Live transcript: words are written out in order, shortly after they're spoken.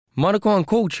Monaco on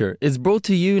Culture is brought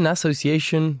to you in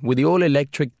association with the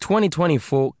all-electric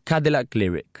 2024 Cadillac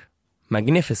Lyriq.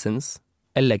 Magnificence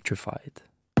electrified.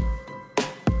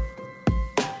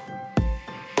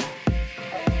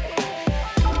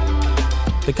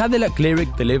 The Cadillac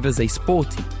Lyriq delivers a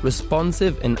sporty,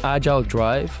 responsive and agile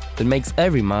drive that makes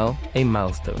every mile a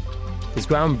milestone. This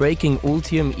groundbreaking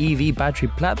Ultium EV battery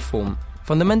platform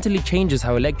fundamentally changes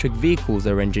how electric vehicles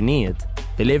are engineered,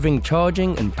 delivering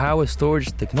charging and power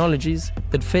storage technologies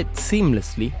that fit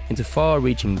seamlessly into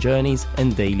far-reaching journeys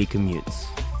and daily commutes.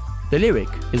 The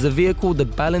Lyriq is a vehicle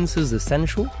that balances the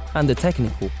sensual and the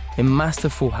technical in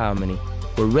masterful harmony,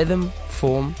 where rhythm,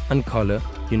 form and color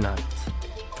unite.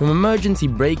 From emergency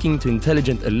braking to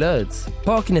intelligent alerts,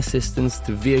 parking assistance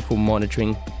to vehicle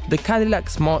monitoring, the Cadillac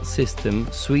Smart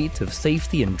System suite of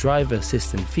safety and driver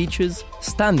assistant features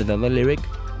standard on the Lyriq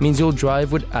means you'll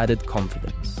drive with added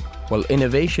confidence. While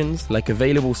innovations like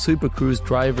available Super Cruise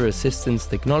driver assistance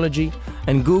technology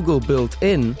and Google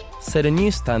built-in set a new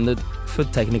standard for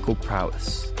technical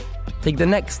prowess. Take the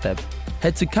next step.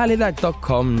 Head to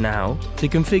Cadillac.com now to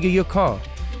configure your car.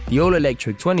 The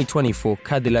all-electric 2024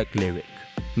 Cadillac Lyriq.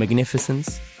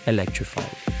 Magnificence electrified.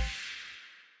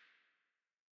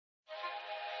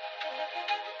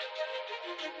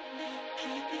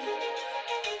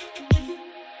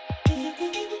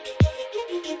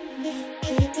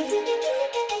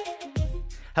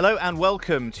 Hello and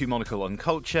welcome to Monocle on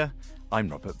Culture. I'm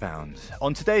Robert Bound.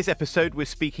 On today's episode, we're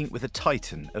speaking with a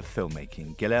titan of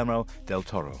filmmaking, Guillermo del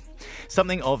Toro.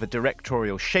 Something of a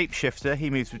directorial shapeshifter, he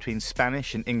moves between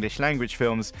Spanish and English language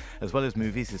films, as well as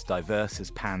movies as diverse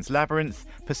as Pan's Labyrinth,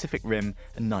 Pacific Rim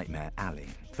and Nightmare Alley.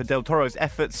 For Del Toro's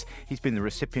efforts, he's been the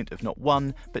recipient of not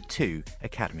one, but 2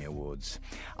 Academy Awards.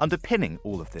 Underpinning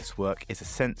all of this work is a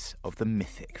sense of the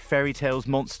mythic. Fairy tales,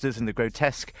 monsters and the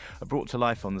grotesque are brought to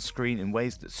life on the screen in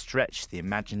ways that stretch the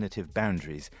imaginative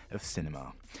boundaries of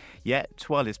cinema. Yet,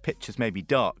 while his pictures may be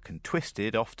dark and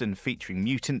twisted, often featuring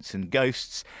mutants and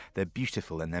ghosts, they're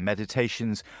beautiful and their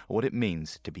meditations are what it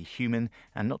means to be human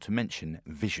and not to mention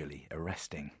visually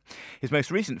arresting. His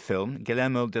most recent film,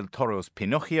 Guillermo del Toro's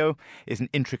Pinocchio, is an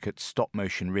intricate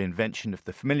stop-motion reinvention of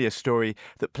the familiar story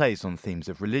that plays on themes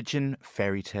of religion,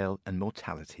 fairy tale and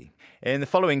mortality. In the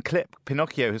following clip,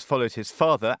 Pinocchio has followed his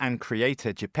father and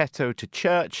creator Geppetto to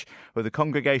church, where the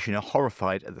congregation are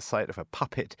horrified at the sight of a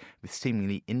puppet with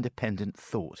seemingly independent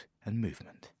thought and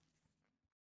movement.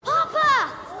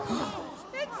 Papa!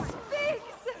 It speaks!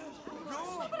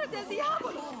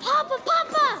 Papa,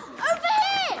 Papa!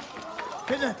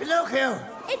 Over here! Pinocchio!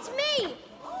 It's me!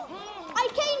 I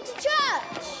came to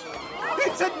church!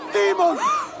 It's a demon!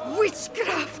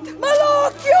 Witchcraft!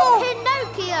 Malocchio!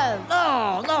 Pinocchio!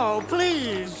 No,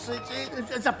 please.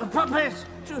 It's a puppet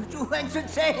to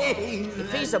entertain.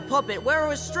 If he's a puppet, where are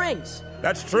his strings?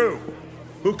 That's true.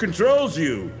 Who controls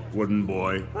you, wooden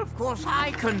boy? Of course I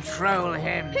control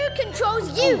him. Who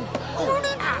controls you?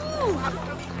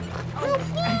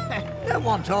 No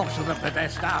one talks to the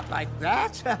pedestal like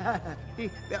that.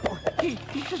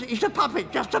 He's a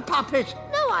puppet, just a puppet.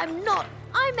 No, I'm not.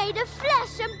 I'm made of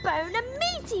flesh and bone and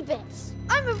meaty bits.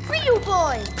 I'm a real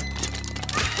boy.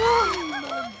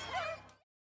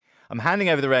 I'm handing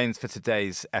over the reins for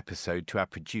today's episode to our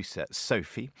producer,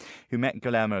 Sophie, who met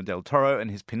Guillermo del Toro and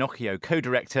his Pinocchio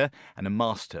co-director and a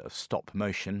master of stop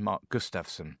motion, Mark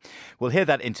Gustafsson. We'll hear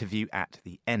that interview at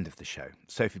the end of the show.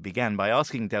 Sophie began by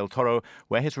asking del Toro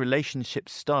where his relationship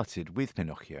started with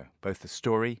Pinocchio, both the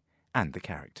story and the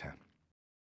character.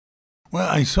 Well,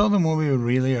 I saw the movie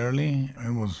really early.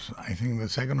 It was, I think, the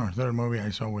second or third movie I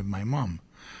saw with my mom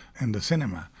in the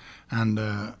cinema. And,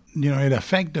 it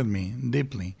affected me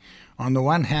deeply. On the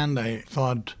one hand, I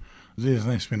thought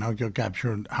Disney's Pinocchio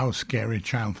captured how scary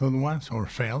childhood was or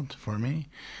felt for me.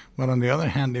 But on the other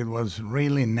hand, it was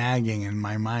really nagging in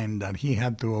my mind that he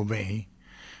had to obey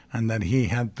and that he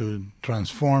had to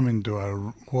transform into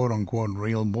a quote-unquote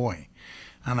real boy.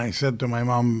 And I said to my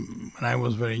mom, when I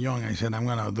was very young, I said, I'm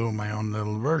going to do my own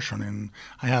little version. And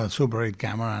I had a Super 8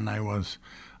 camera, and I was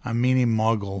a mini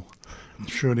mogul,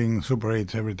 shooting Super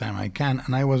 8s every time I can.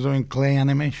 And I was doing clay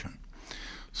animation.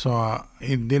 So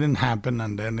it didn't happen,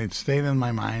 and then it stayed in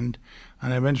my mind.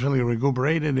 And I eventually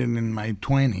recuperated it in my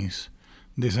 20s,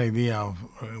 this idea of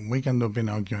we can do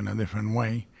Pinocchio in a different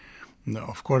way.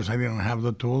 Of course, I didn't have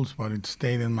the tools, but it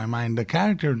stayed in my mind. The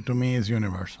character, to me, is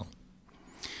universal.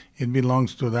 It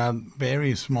belongs to that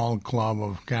very small club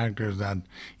of characters that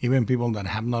even people that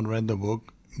have not read the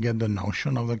book get the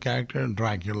notion of the character.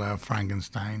 Dracula,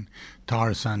 Frankenstein,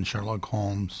 Tarzan, Sherlock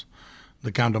Holmes,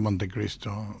 the Count of Monte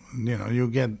Cristo. You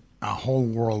get a whole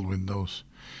world with those.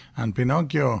 And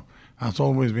Pinocchio has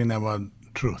always been about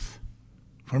truth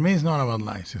For me, it's not about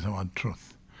lies, it's about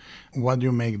truth. What do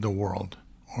you make the world,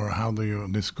 or how do you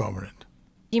discover it?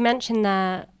 You mentioned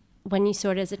that when you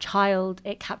saw it as a child,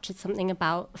 it captured something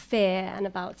about fear and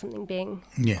about something being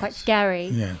quite scary.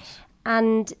 Yes.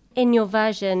 And in your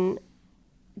version,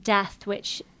 death,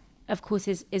 which of course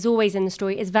is always in the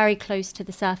story, is very close to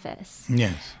the surface.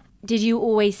 Yes. Did you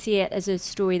always see it as a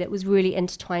story that was really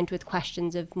intertwined with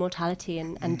questions of mortality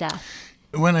and death?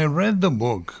 When I read the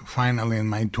book, finally in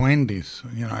my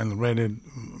 20s, I read it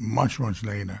much, much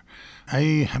later,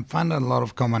 I have found a lot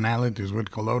of commonalities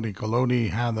with Collodi.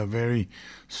 Collodi had a very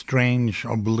strange,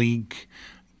 oblique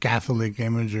Catholic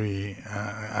imagery.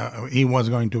 He was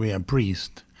going to be a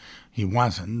priest. He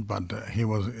wasn't, but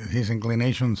his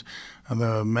inclinations,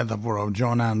 the metaphor of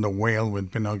Jonah and the whale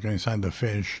with Pinocchio inside the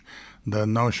fish, the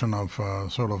notion of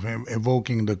sort of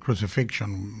evoking the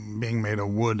crucifixion being made of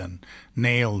wood and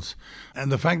nails.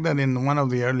 And the fact that in one of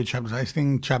the early chapters, I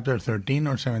think chapter 13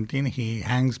 or 17, he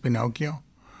hangs Pinocchio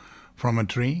from a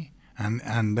tree,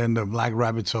 and then the black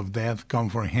rabbits of death come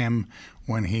for him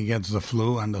when he gets the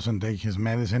flu and doesn't take his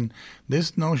medicine.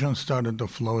 This notion started to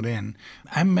float in.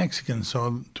 I'm Mexican,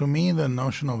 so to me the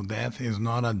notion of death is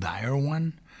not a dire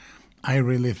one. I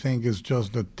really think it's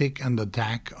just the tick and the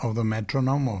tack of the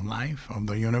metronome of life, of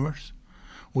the universe.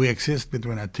 We exist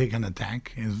between a tick and a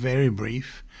tack. It's very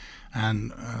brief.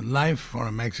 And life for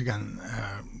a Mexican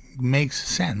makes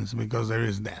sense because there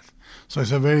is death. So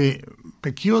it's a very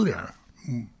peculiar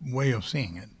way of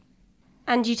seeing it.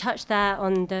 And you touched there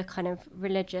on the kind of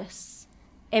religious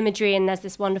imagery, and there's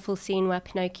this wonderful scene where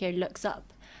Pinocchio looks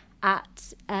up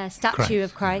at a statue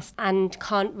of Christ and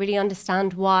can't really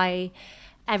understand why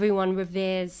everyone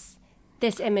reveres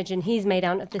this image, and he's made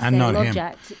out of the same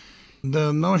object.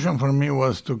 The notion for me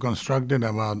was to construct it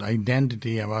about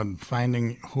identity, about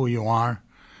finding who you are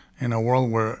in a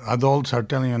world where adults are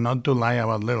telling you not to lie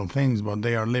about little things, but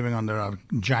they are living under a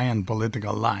giant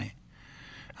political lie.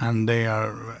 And they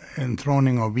are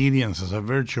enthroning obedience as a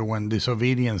virtue when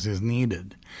disobedience is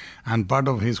needed. And part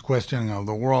of his questioning of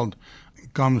the world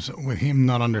comes with him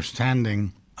not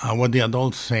understanding what the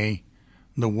adults say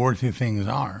the worthy things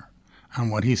are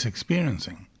and what he's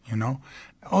experiencing,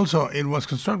 Also, it was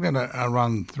constructed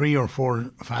around 3 or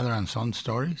 4 father and son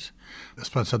stories.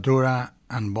 Spazzatura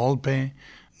and Volpe,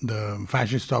 the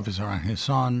fascist officer and his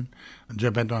son,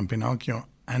 Geppetto and Pinocchio,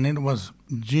 and it was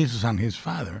Jesus and his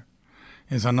father.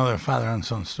 It's another father and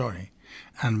son story.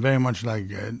 And very much like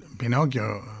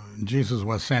Pinocchio, Jesus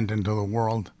was sent into the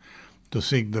world to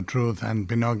seek the truth, and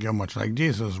Pinocchio, much like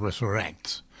Jesus,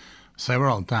 resurrects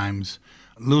several times,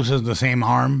 loses the same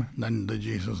arm that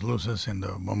Jesus loses in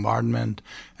the bombardment,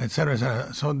 etc.,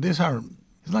 etc. So it's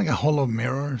like a hall of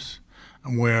mirrors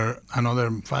where another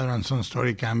father and son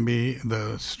story can be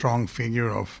the strong figure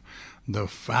of the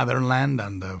fatherland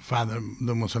and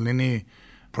the Mussolini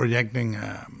projecting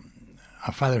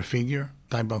a father figure,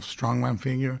 type of strongman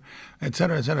figure,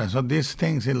 etc., etc. So these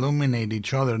things illuminate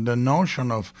each other. The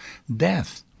notion of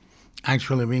death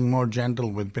actually being more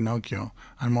gentle with Pinocchio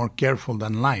and more careful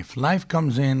than life. Life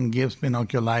comes in, gives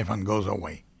Pinocchio life, and goes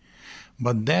away.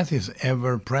 But death is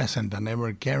ever present and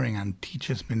ever caring and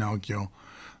teaches Pinocchio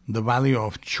the value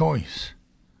of choice.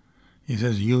 He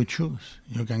says, you choose.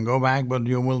 You can go back, but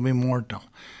you will be mortal.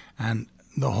 And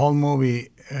the whole movie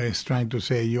is trying to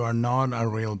say you are not a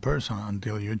real person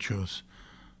until you choose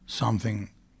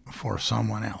something for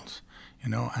someone else.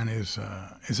 And it's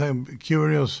a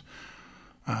curious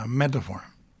metaphor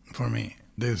for me,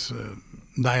 this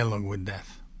dialogue with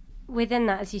death. Within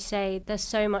that, as you say, there's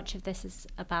so much of this is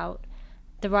about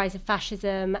the rise of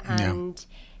fascism, and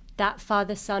that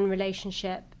father-son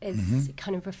relationship is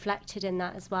kind of reflected in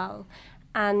that as well.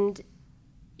 And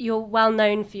you're well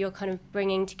known for your kind of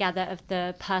bringing together of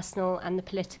the personal and the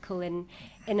political in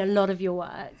a lot of your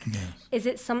work. Yes. Is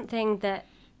it something that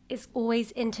is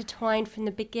always intertwined from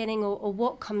the beginning, or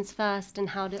what comes first, and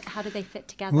how do they fit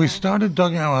together? We started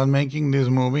talking about making this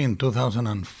movie in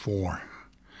 2004,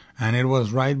 and it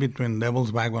was right between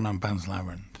Devil's Backbone and Pan's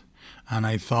Labyrinth. And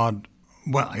I thought,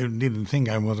 well, I didn't think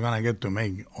I was going to get to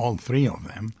make all 3 of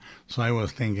them, so I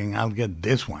was thinking I'll get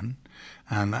this one.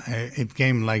 And it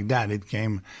came like that. It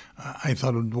came, I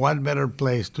thought, what better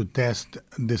place to test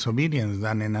disobedience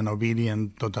than in an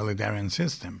obedient totalitarian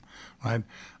system, right?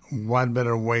 What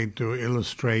better way to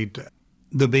illustrate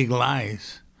the big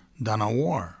lies than a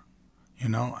war,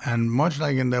 And much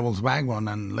like in Devil's Backbone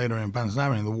and later in Pan's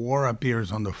Labyrinth, the war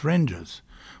appears on the fringes,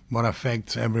 but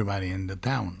affects everybody in the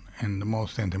town in the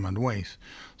most intimate ways.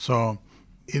 So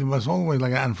it was always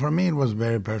like that. And for me, it was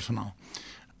very personal.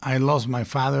 I lost my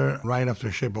father right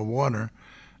after Shape of Water,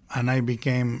 and I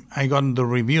got the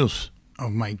reviews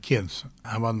of my kids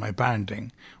about my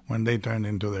parenting when they turned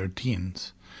into their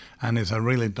teens. And it's a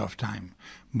really tough time.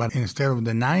 But instead of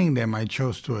denying them, I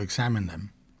chose to examine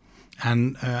them.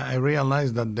 And I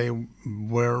realized that they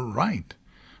were right.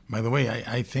 By the way,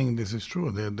 I think this is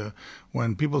true.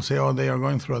 When people say, oh, they are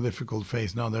going through a difficult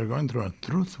phase, no, they're going through a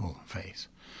truthful phase.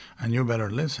 And you better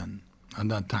listen at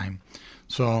that time.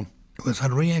 So it was a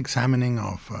re-examining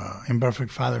of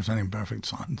imperfect fathers and imperfect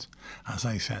sons, as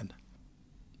I said.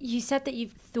 You said that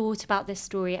you've thought about this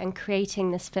story and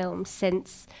creating this film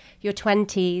since your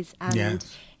 20s, and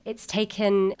Yes. it's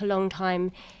taken a long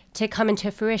time to come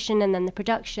into fruition, and then the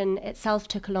production itself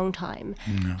took a long time.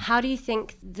 Yeah. How do you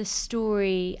think the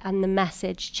story and the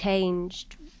message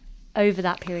changed over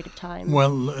that period of time?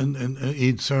 Well,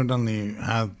 it certainly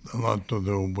had a lot to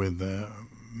do with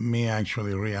me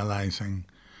actually realizing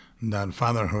that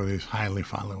fatherhood is highly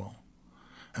fallible.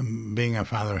 And being a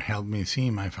father helped me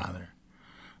see my father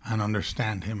and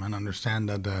understand him and understand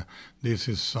that this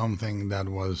is something that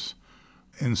was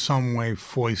in some way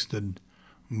foisted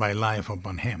by life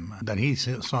upon him, that he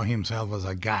saw himself as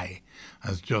a guy,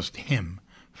 as just him,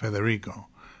 Federico,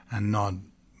 and not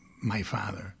my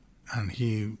father. And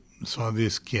he saw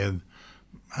this kid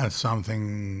as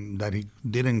something that he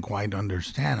didn't quite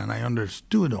understand, and I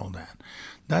understood all that.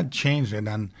 That changed it,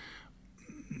 and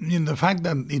in the fact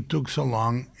that it took so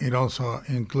long, it also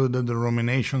included the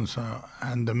ruminations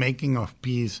and the making of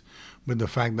peace with the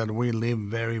fact that we live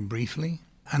very briefly,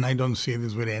 and I don't see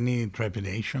this with any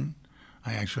trepidation.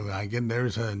 I actually like it. There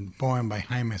is a poem by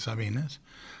Jaime Sabines,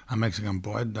 a Mexican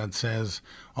poet, that says,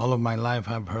 all of my life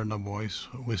I've heard a voice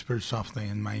whispered softly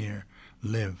in my ear,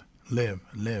 live, live,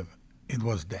 live. It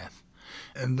was death.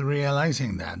 And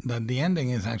realizing that the ending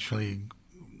is actually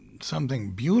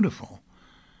something beautiful.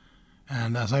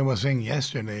 And as I was saying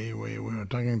yesterday, we were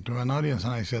talking to an audience,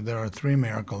 and I said there are 3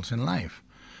 miracles in life: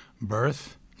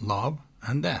 birth, love,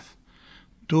 and death.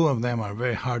 2 of them are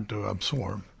very hard to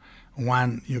absorb.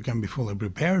 One you can be fully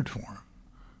prepared for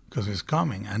because it's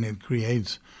coming, and it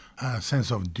creates a sense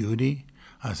of duty,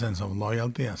 a sense of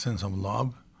loyalty, a sense of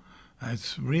love.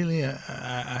 It's really,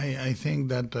 I think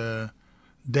that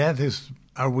death is,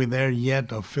 are we there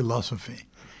yet, of philosophy.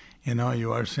 You know,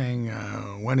 you are saying,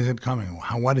 when is it coming?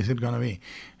 What is it going to be?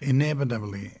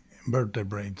 Inevitably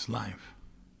vertebrates life.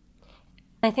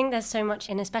 I think there's so much,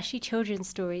 in especially children's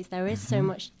stories, there is so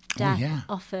much death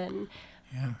often.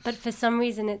 Yes. But for some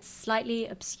reason, it's slightly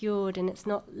obscured and it's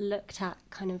not looked at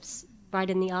kind of right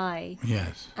in the eye.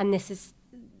 Yes. And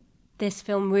this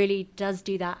film really does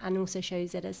do that, and also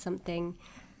shows it as something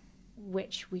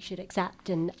which we should accept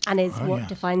and is what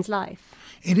defines life.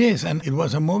 It is, and it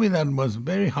was a movie that was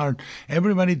very hard.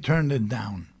 Everybody turned it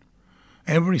down.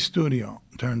 Every studio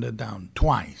turned it down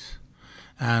twice.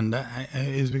 And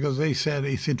it's because they said,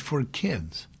 is it for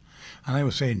kids? And I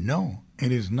would say, no,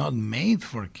 it is not made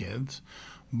for kids,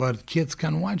 but kids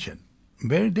can watch it.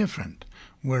 Very different.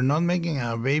 We're not making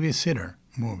a babysitter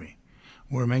movie.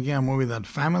 We're making a movie that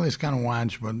families can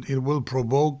watch, but it will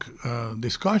provoke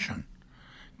discussion.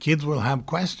 Kids will have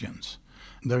questions.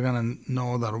 They're going to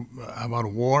know that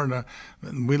about war.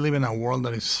 We live in a world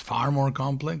that is far more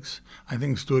complex. I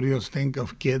think studios think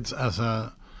of kids as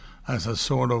a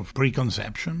sort of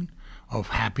preconception of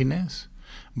happiness.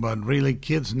 But really,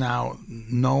 kids now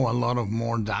know a lot of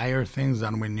more dire things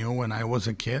than we knew when I was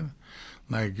a kid.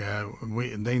 Like,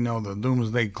 they know the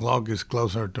doomsday clock is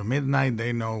closer to midnight.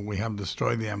 They know we have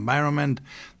destroyed the environment.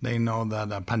 They know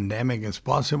that a pandemic is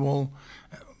possible.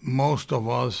 Most of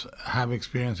us have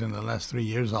experienced in the last 3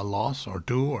 years a loss, or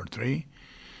 2 or 3,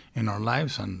 in our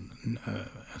lives. And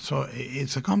so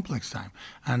it's a complex time.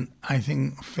 And I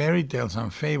think fairy tales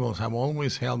and fables have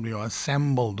always helped you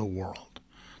assemble the world.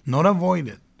 Not avoid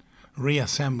it,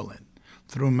 reassemble it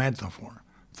through metaphor,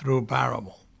 through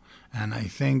parable. And I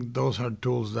think those are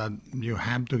tools that you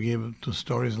have to give to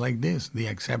stories like this, the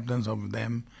acceptance of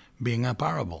them being a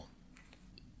parable.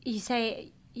 You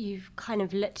say you've kind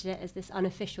of looked at it as this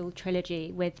unofficial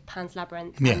trilogy with Pan's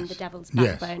Labyrinth Yes. and The Devil's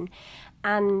Yes. Backbone.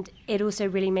 And it also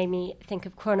really made me think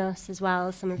of Kronos as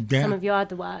well, some of your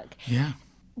other work. Yeah.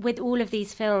 With all of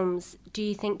these films, do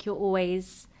you think you're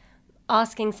always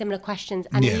asking similar questions,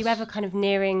 and Yes. are you ever kind of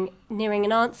nearing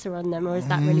an answer on them, or is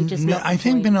that really just not I the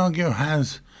think point? Pinocchio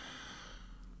has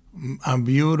a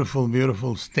beautiful,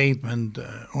 beautiful statement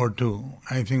or two.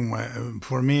 I think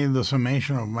for me, the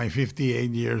summation of my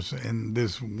 58 years in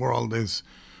this world is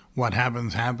what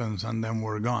happens, happens, and then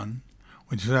we're gone,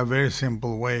 which is a very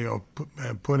simple way of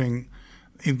putting,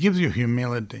 it gives you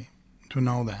humility to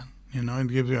know that. You know, it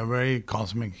gives you a very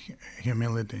cosmic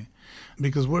humility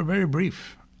because we're very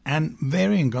brief and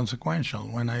very inconsequential.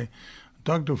 When I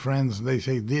talk to friends, they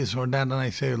say this or that, and I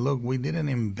say, look, we didn't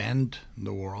invent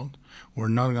the world. We're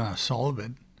not going to solve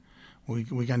it.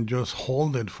 We can just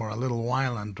hold it for a little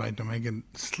while and try to make it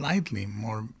slightly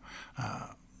more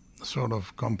sort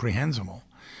of comprehensible.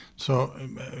 So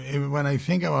when I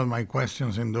think about my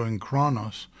questions in doing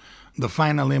Kronos, the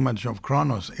final image of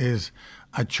Kronos is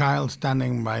a child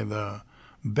standing by the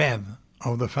bed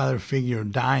of the father figure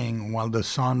dying while the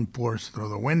sun pours through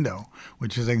the window,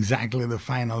 which is exactly the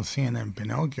final scene in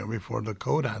Pinocchio before the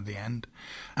coda at the end.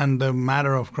 And the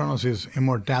matter of Kronos is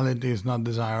immortality is not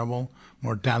desirable,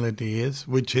 mortality is,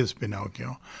 which is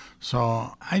Pinocchio.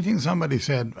 So I think somebody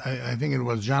said, I think it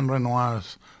was Jean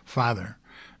Renoir's father,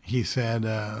 he said,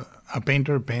 a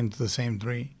painter paints the same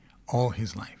tree all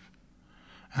his life.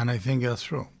 And I think that's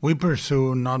true. We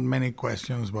pursue not many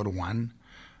questions, but one.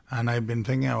 And I've been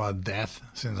thinking about death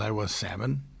since I was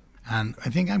 7. And I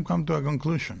think I've come to a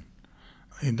conclusion.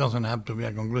 It doesn't have to be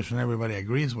a conclusion everybody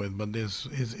agrees with, but this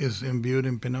is imbued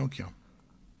in Pinocchio.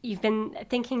 You've been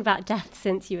thinking about death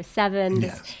since you were 7.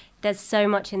 Yes. There's so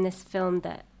much in this film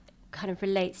that kind of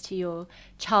relates to your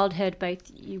childhood,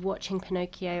 both you watching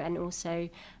Pinocchio and also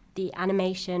the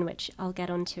animation, which I'll get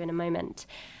onto in a moment.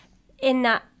 In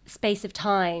that space of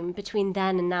time between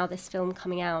then and now this film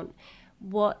coming out,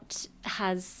 what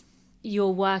has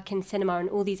your work in cinema and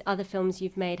all these other films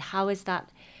you've made, how has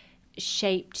that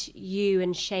shaped you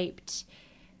and shaped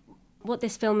what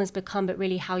this film has become, but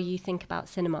really how you think about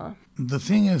cinema? The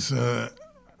thing is,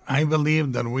 I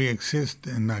believe that we exist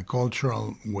in a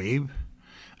cultural wave,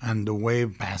 and the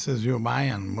wave passes you by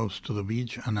and moves to the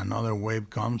beach, and another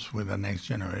wave comes with the next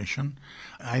generation.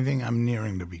 I think I'm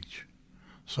nearing the beach.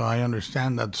 So I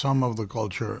understand that some of the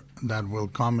culture that will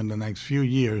come in the next few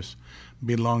years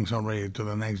belongs already to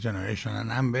the next generation,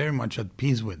 and I'm very much at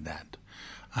peace with that.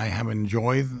 I have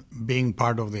enjoyed being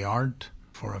part of the art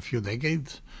for a few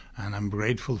decades, and I'm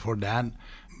grateful for that.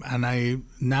 And I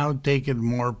now take it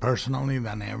more personally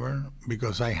than ever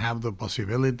because I have the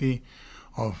possibility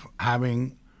of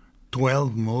having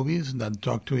 12 movies that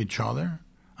talk to each other,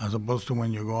 as opposed to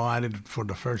when you go at it for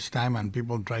the first time and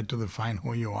people try to define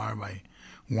who you are by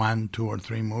 1, 2, or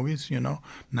 3 movies, you know.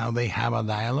 Now they have a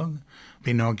dialogue.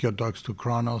 Pinocchio talks to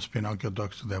Kronos, Pinocchio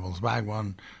talks to Devil's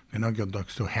Backbone, Pinocchio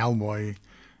talks to Hellboy,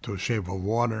 to Shape of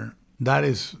Water. That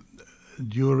is,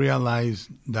 you realize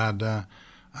that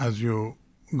as you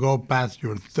go past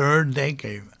your 3rd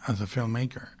decade as a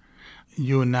filmmaker,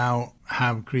 you now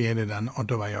have created an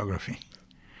autobiography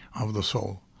of the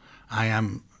soul. I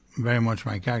am very much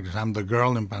my characters. I'm the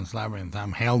girl in Pan's Labyrinth.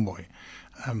 I'm Hellboy.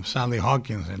 I'm Sally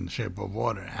Hawkins in Shape of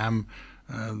Water. I'm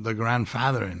the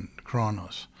grandfather in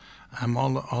Kronos. I'm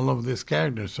all of these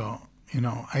characters. So, you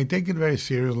know, I take it very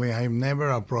seriously. I've never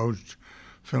approached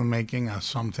filmmaking as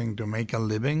something to make a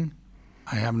living.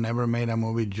 I have never made a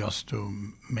movie just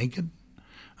to make it.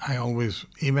 I always,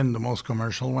 even the most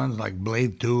commercial ones like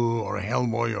Blade 2 or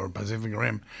Hellboy or Pacific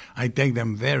Rim, I take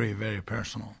them very, very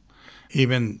personal.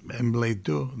 Even in Blade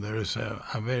 2, there is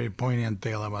a very poignant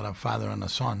tale about a father and a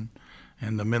son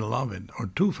in the middle of it,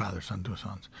 or 2 fathers and 2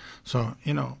 sons. So,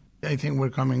 you know, I think we're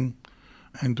coming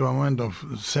into a moment of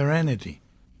serenity.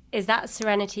 Is that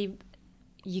serenity,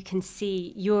 you can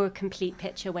see your complete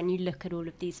picture when you look at all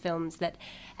of these films, that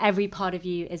every part of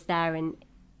you is there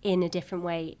in a different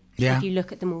way if you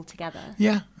look at them all together?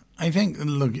 Yeah, I think,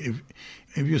 look, if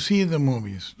you see the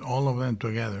movies, all of them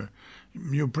together,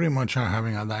 you pretty much are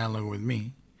having a dialogue with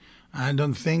me. I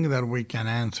don't think that we can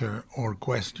answer or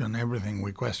question everything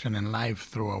we question in life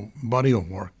through a body of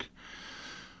work.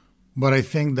 But I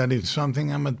think that it's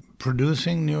something I'm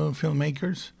producing new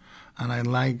filmmakers, and I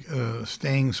like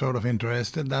staying sort of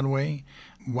interested that way,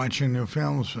 watching new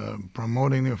films,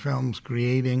 promoting new films,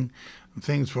 creating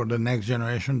things for the next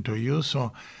generation to use.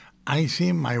 So I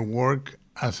see my work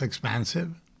as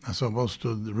expansive as opposed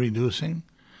to reducing.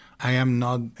 I am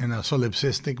not in a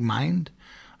solipsistic mind.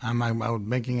 I'm about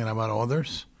making it about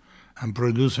others and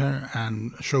producer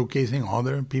and showcasing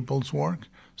other people's work.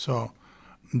 So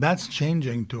that's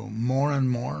changing too. More and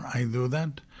more I do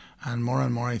that, and more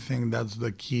I think that's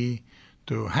the key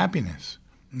to happiness.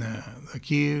 The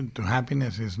key to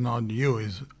happiness is not you,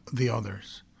 is the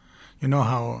others. You know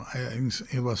how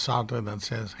it was Sartre that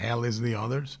says hell is the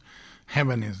others?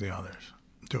 Heaven is the others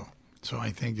too. So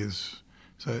I think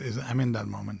I'm in that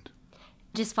moment.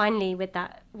 Just finally, with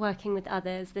that, working with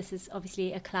others, this is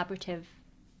obviously a collaborative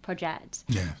project.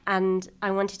 Yeah. And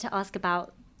I wanted to ask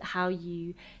about how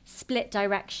you split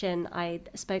direction. I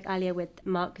spoke earlier with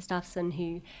Mark Gustafsson,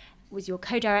 who was your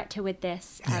co-director with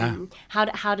this.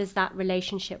 How does that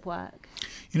relationship work?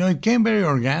 You know, it came very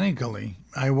organically.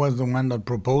 I was the one that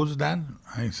proposed that.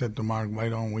 I said to Mark, why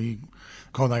don't we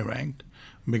co-direct?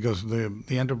 because the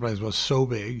enterprise was so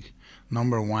big,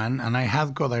 number one, and I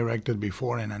had co-directed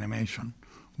before in animation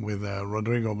with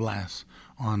Rodrigo Blas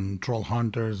on Troll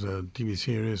Hunters, the TV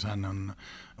series, and on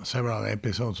several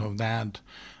episodes of that.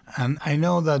 And I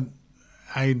know that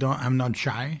I'm not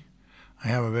shy. I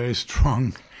have a very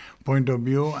strong point of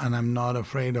view, and I'm not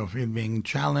afraid of it being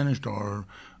challenged or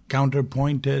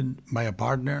counterpointed by a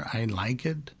partner. I like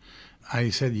it. I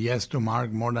said yes to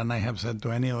Mark more than I have said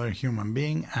to any other human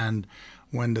being, and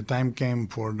when the time came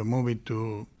for the movie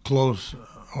to close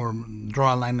or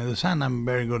draw a line in the sand, I'm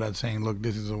very good at saying, look,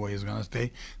 this is the way it's going to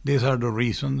stay. These are the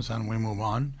reasons, and we move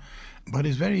on. But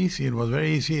it's very easy. It was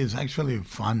very easy. It's actually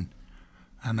fun,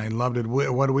 and I loved it.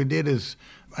 What we did is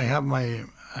I have my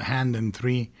hand in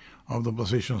 3 of the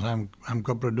positions. I'm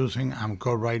co-producing, I'm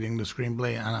co-writing the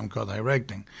screenplay, and I'm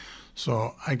co-directing.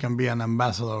 So I can be an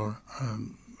ambassador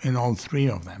in all 3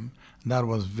 of them. That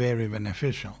was very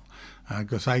beneficial,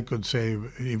 because I could say,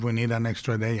 if we need an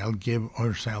extra day, I'll give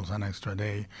ourselves an extra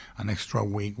day, an extra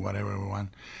week, whatever we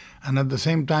want. And at the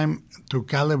same time, to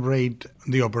calibrate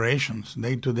the operations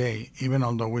day to day, even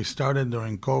although we started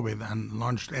during COVID and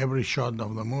launched every shot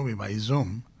of the movie by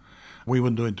Zoom, we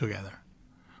would do it together.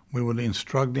 We would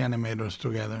instruct the animators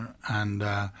together, and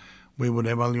we would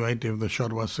evaluate if the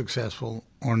shot was successful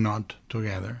or not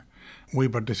together. We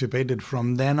participated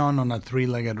from then on a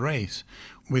 3-legged race.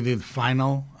 We did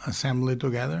final assembly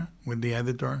together with the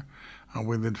editor,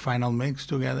 we did final mix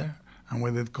together, and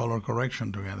we did color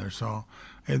correction together. So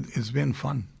it's been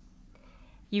fun.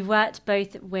 You've worked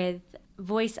both with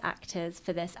voice actors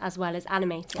for this as well as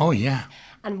animators. Oh, yeah.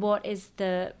 And what is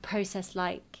the process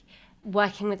like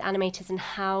working with animators, and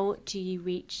how do you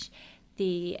reach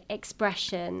the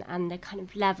expression and the kind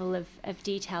of level of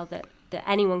detail that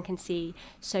anyone can see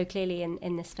so clearly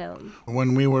in this film?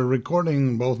 When we were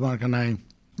recording, both Mark and I,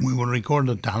 we would record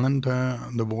the talent,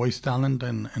 the voice talent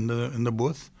in the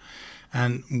booth,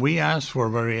 and we asked for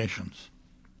variations.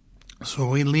 So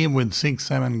we leave with 6,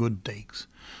 7 good takes.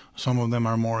 Some of them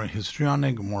are more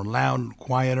histrionic, more loud,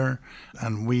 quieter,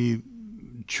 and we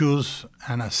choose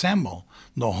and assemble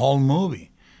the whole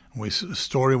movie. We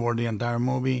storyboard the entire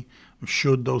movie,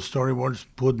 shoot those storyboards,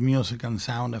 put music and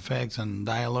sound effects and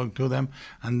dialogue to them,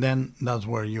 and then that's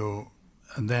where you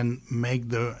then make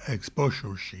the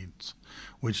exposure sheets,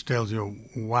 which tells you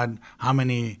how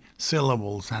many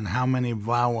syllables and how many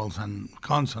vowels and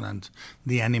consonants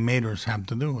the animators have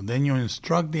to do. Then you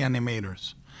instruct the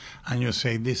animators, and you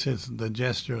say, this is the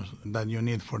gestures that you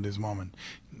need for this moment.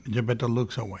 Geppetto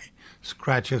looks away,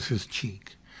 scratches his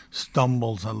cheek,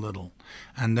 stumbles a little.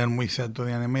 And then we said to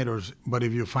the animators, but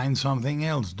if you find something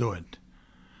else, do it.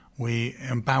 We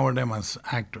empower them as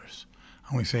actors.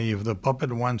 And we say, if the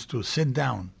puppet wants to sit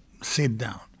down, sit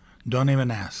down. Don't even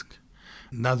ask.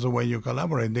 That's the way you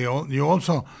collaborate. You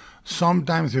also,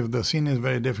 sometimes if the scene is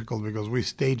very difficult, because we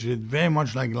stage it very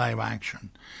much like live action,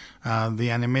 the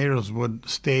animators would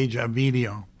stage a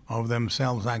video of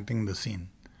themselves acting the scene.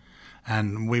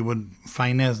 And we would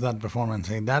finesse that performance.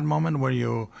 Say, that moment when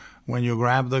you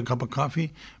grab the cup of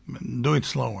coffee, do it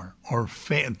slower, or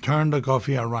turn the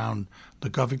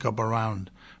coffee cup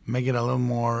around, make it a little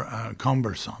more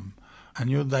cumbersome, and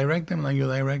you direct them like you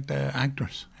direct the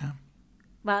actors. Yeah.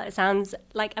 Well, it sounds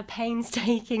like a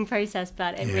painstaking process,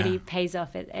 but it really pays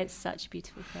off. It's such a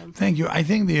beautiful film. Thank you. I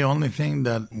think the only thing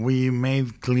that we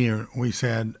made clear, we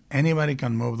said anybody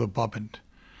can move the puppet.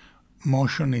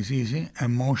 Motion is easy,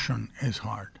 emotion is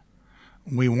hard.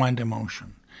 We want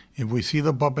emotion. If we see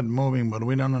the puppet moving but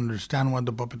we don't understand what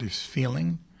the puppet is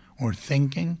feeling or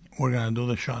thinking, we're going to do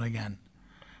the shot again.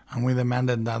 And we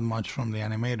demanded that much from the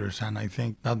animators, and I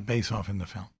think that pays off in the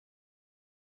film.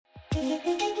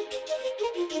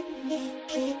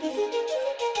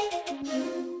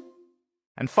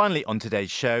 And finally on today's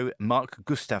show, Mark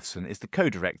Gustafsson is the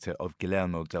co-director of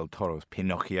Guillermo del Toro's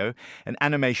Pinocchio, an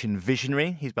animation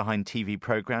visionary. He's behind TV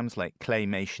programmes like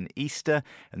Claymation Easter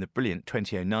and the brilliant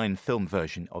 2009 film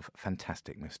version of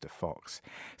Fantastic Mr. Fox.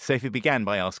 Sophie began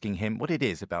by asking him what it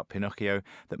is about Pinocchio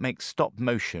that makes stop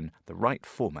motion the right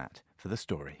format for the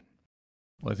story.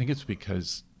 Well, I think it's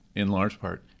because, in large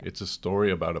part, it's a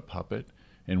story about a puppet,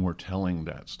 and we're telling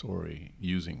that story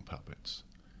using puppets.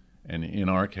 And in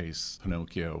our case,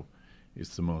 Pinocchio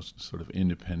is the most sort of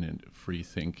independent,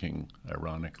 free-thinking,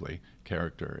 ironically,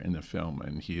 character in the film,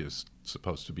 and he is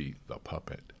supposed to be the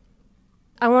puppet.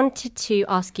 I wanted to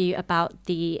ask you about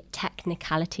the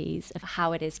technicalities of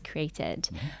how it is created.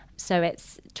 Mm-hmm. So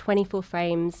it's 24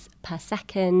 frames per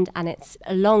second, and it's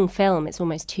a long film. It's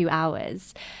almost 2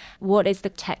 hours. What is the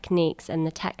techniques and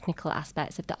the technical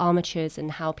aspects of the armatures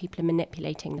and how people are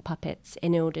manipulating the puppets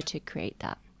in order to create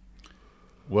that?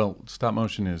 Well, stop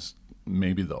motion is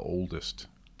maybe the oldest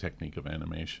technique of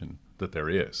animation that there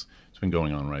is. It's been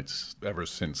going on ever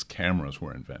since cameras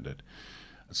were invented.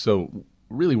 So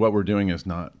really what we're doing is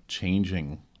not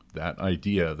changing that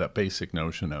idea, that basic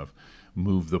notion of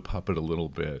move the puppet a little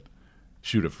bit,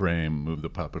 shoot a frame, move the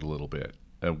puppet a little bit.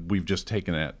 We've just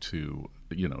taken that to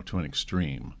an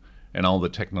extreme. And all the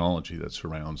technology that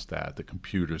surrounds that, the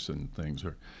computers and things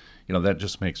that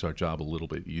just makes our job a little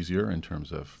bit easier in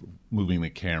terms of moving the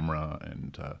camera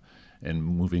and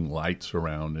moving lights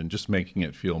around and just making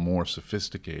it feel more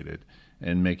sophisticated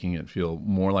and making it feel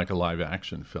more like a live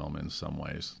action film in some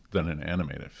ways than an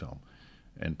animated film.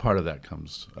 And part of that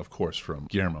comes, of course, from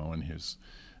Guillermo and his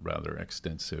rather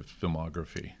extensive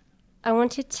filmography. I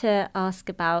wanted to ask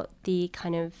about the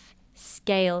kind of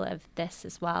scale of this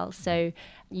as well. So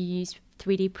you use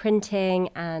 3D printing,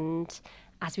 and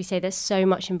as we say, there's so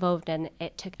much involved, and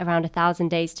it took around 1,000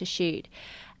 days to shoot.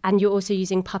 And you're also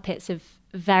using puppets of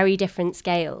very different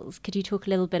scales. Could you talk a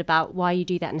little bit about why you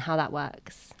do that and how that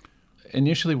works?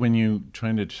 Initially, when you're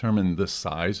trying to determine the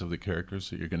size of the characters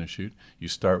that you're going to shoot, you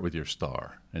start with your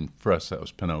star. And for us, that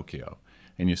was Pinocchio.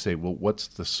 And you say, well, what's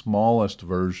the smallest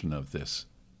version of this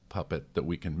puppet that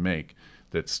we can make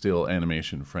that's still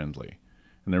animation friendly?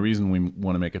 And the reason we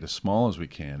want to make it as small as we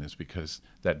can is because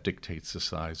that dictates the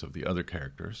size of the other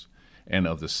characters and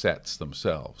of the sets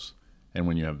themselves. And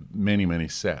when you have many, many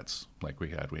sets, like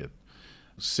we had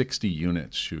 60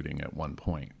 units shooting at one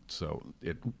point. So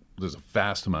there's a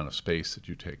vast amount of space that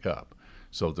you take up.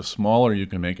 So the smaller you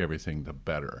can make everything, the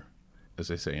better. As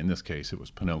I say, in this case, it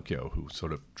was Pinocchio who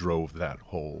sort of drove that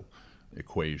whole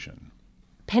equation.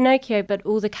 Pinocchio, but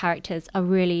all the characters are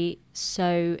really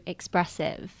so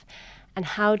expressive. And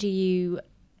how do you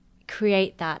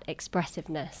create that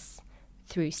expressiveness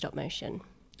through stop motion?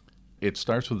 It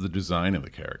starts with the design of the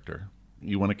character.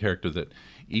 You want a character that,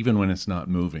 even when it's not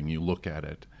moving, you look at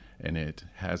it and it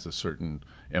has a certain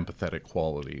empathetic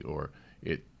quality, or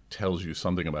it tells you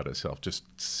something about itself just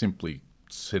simply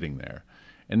sitting there.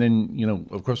 And then,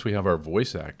 of course, we have our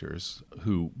voice actors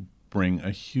who bring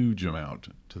a huge amount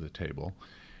to the table.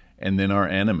 And then our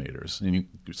animators, and you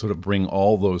sort of bring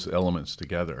all those elements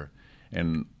together.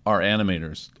 And our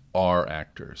animators are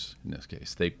actors in this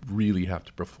case. They really have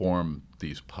to perform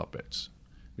these puppets,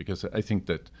 because I think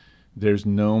that there's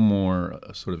no more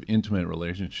sort of intimate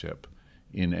relationship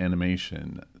in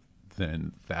animation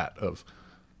than that of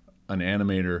an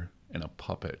animator and a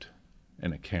puppet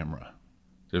and a camera.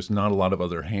 There's not a lot of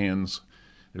other hands.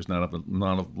 There's not a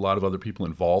lot of other people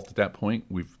involved at that point.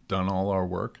 We've done all our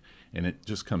work, and it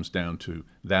just comes down to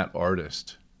that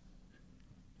artist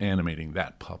animating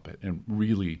that puppet and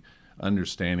really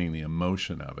understanding the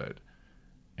emotion of it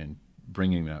and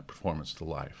bringing that performance to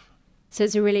life. So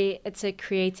it's a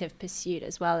creative pursuit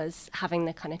as well as having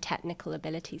the kind of technical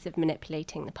abilities of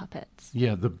manipulating the puppets.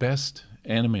 Yeah, the best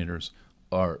animators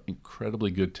are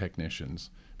incredibly good technicians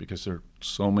because there are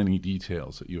so many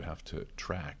details that you have to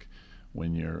track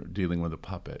when you're dealing with a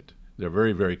puppet. They're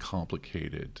very, very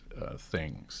complicated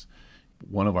things.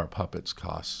 One of our puppets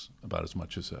costs about as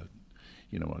much as a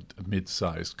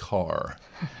mid-sized car.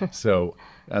 So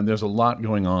there's a lot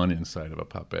going on inside of a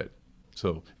puppet.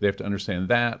 So they have to understand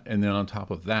that, and then on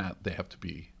top of that, they have to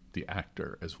be the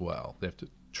actor as well. They have to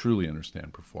truly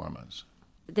understand performance.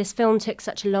 This film took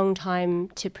such a long time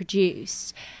to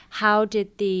produce. How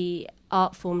did the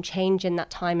art form change in that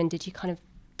time, and did you kind of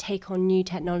take on new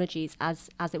technologies as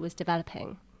it was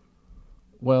developing?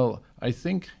 Well, I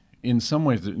think in some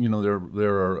ways,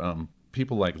 there are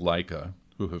people like Leica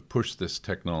who have pushed this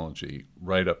technology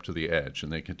right up to the edge,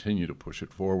 and they continue to push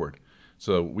it forward.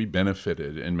 So we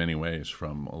benefited in many ways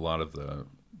from a lot of the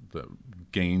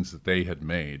gains that they had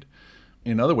made.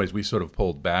 In other ways, we sort of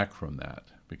pulled back from that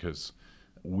because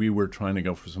we were trying to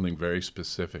go for something very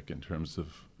specific in terms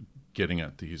of getting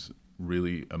at these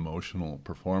really emotional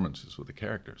performances with the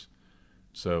characters.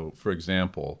 So, for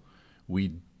example,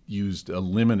 we used a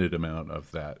limited amount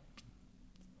of that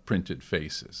printed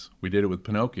faces. We did it with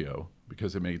Pinocchio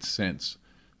because it made sense,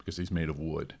 because he's made of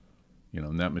wood.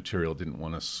 And that material didn't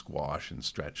want to squash and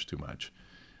stretch too much.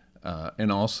 And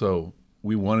also,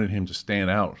 we wanted him to stand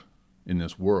out in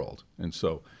this world. And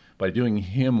so by doing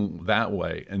him that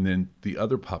way, and then the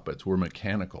other puppets were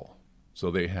mechanical.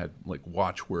 So they had like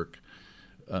watchwork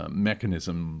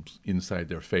mechanisms inside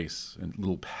their face and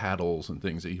little paddles and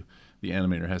things that the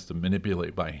animator has to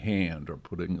manipulate by hand, or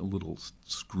putting a little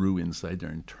screw inside there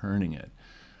and turning it.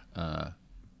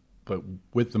 But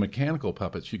with the mechanical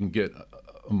puppets, you can get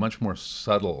a much more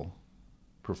subtle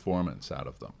performance out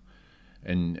of them,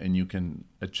 and you can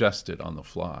adjust it on the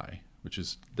fly,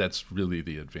 that's really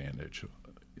the advantage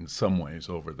in some ways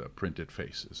over the printed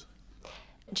faces.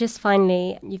 just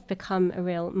finally, you've become a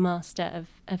real master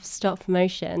of stop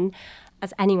motion.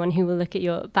 As anyone who will look at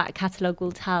your back catalogue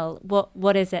will tell,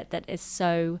 what is it that is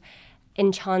so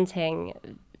enchanting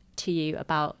to you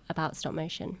about stop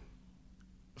motion?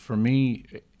 For me,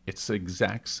 it's the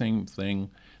exact same thing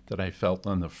that I felt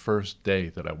on the first day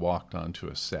that I walked onto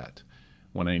a set,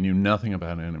 when I knew nothing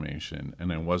about animation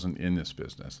and I wasn't in this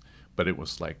business, but it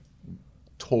was like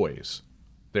toys.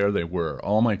 There they were,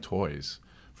 all my toys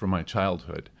from my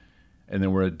childhood, and there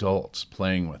were adults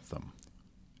playing with them.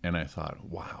 And I thought,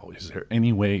 wow, is there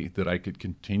any way that I could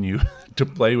continue to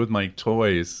play with my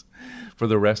toys for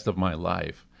the rest of my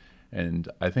life? And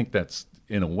I think that's,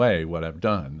 in a way, what I've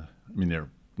done. I mean,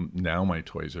 now my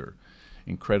toys are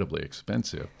incredibly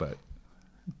expensive, but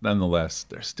nonetheless,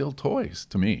 they're still toys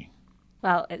to me.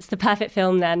 Well, it's the perfect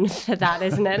film then for that,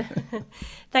 isn't it?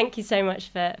 Thank you so much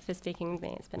for speaking with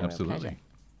me. It's been a real pleasure.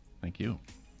 Thank you.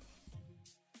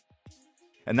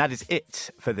 And that is it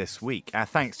for this week. Our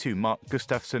thanks to Mark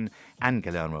Gustafson and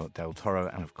Guillermo del Toro,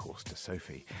 and of course to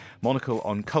Sophie. Monocle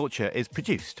on Culture is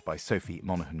produced by Sophie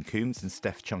Monaghan-Coombs and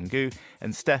Steph Chungu,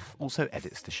 and Steph also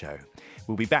edits the show.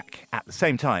 We'll be back at the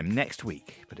same time next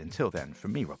week, but until then,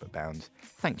 from me, Robert Bound,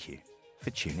 thank you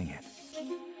for tuning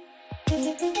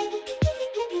in.